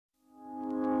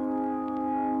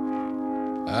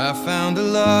I found a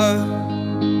love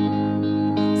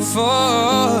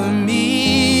for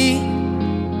me.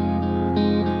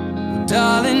 Well,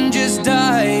 darling, just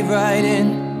dive right in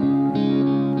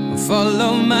and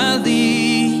follow my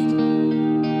lead.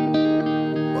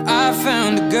 Well, I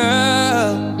found a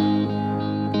girl,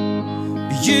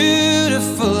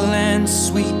 beautiful and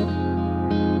sweet.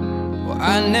 Well,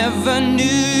 I never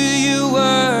knew you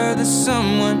were the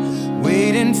someone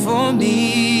waiting for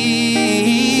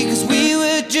me. 'Cause we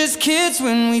were just kids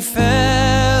when we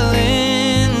fell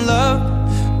in love,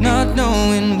 not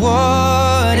knowing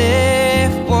what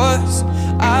it was.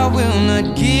 I will not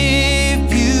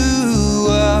give you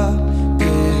up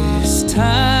this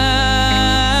time.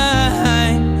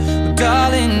 Well,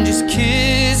 darling, just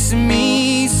kiss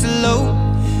me slow.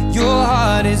 Your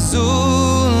heart is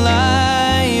all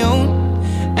I own,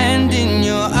 and in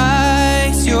your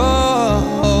eyes you're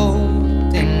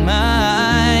holding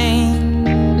mine.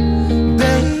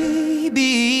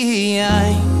 Baby,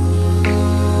 I'm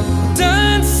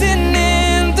dancing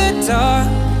in the dark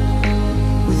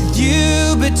with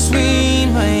you between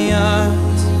my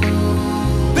arms,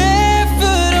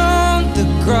 barefoot on the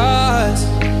grass,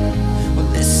 or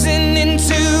listening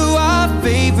to our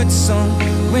favorite song.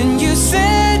 When you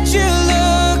said you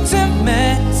looked a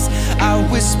mess, I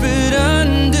whispered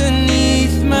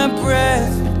underneath my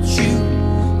breath, but you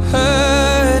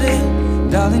heard it.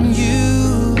 Darling, you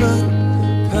look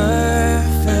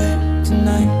perfect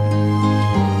tonight.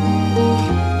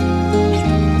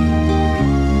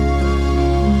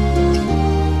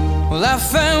 Well, I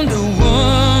found a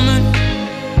woman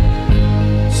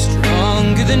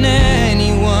stronger than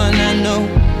anyone I know.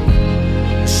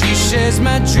 She shares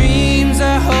my dreams.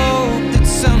 I hope that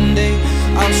someday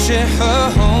I'll share her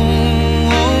home.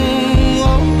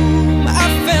 I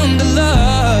found a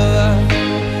love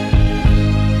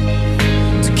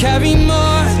to carry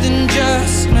more than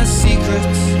just my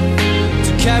secrets,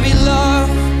 to carry love,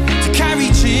 to carry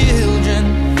children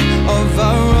of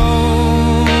our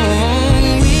own.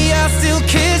 We are still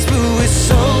kids, but we're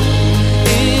so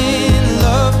in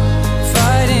love,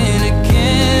 fighting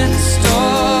against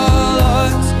all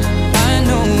odds. I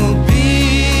know we'll be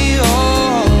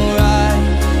alright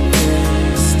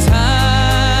this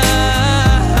time.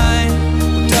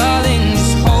 Darling,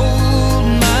 just hold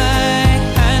my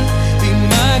hand, be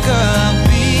my girl, I'll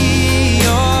be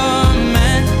your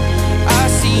man. I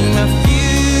see my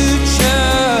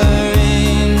future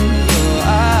in your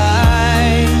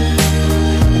eyes.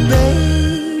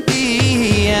 Baby,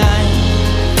 I'm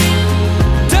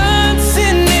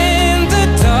dancing in the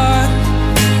dark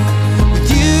with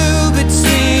you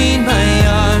between my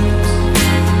arms,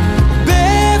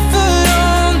 barefoot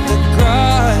on the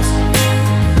grass,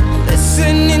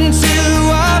 listening to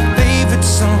our favorite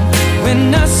song. When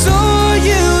I saw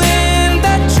you in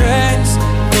that dress,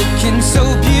 looking so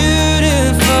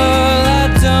beautiful, I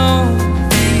don't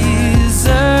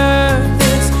deserve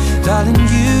this. Darling,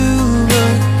 you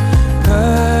look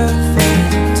perfect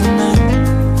tonight.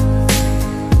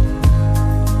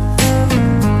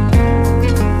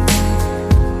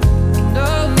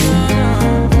 No, no,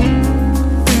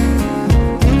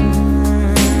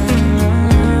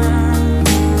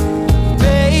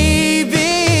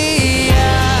 baby,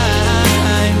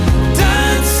 I'm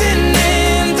dancing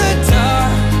in the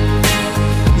dark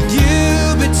with you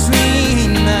between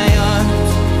my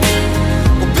arms,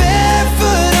 or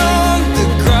barefoot on the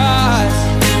grass,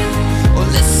 or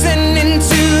listening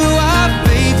to our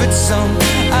favorite song.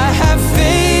 I have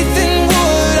faith in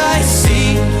what I see.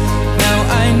 Now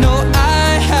I know I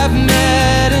have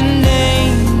met an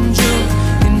angel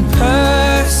in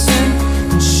person,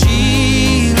 and she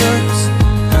looks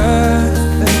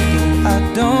perfect. I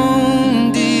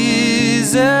don't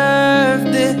deserve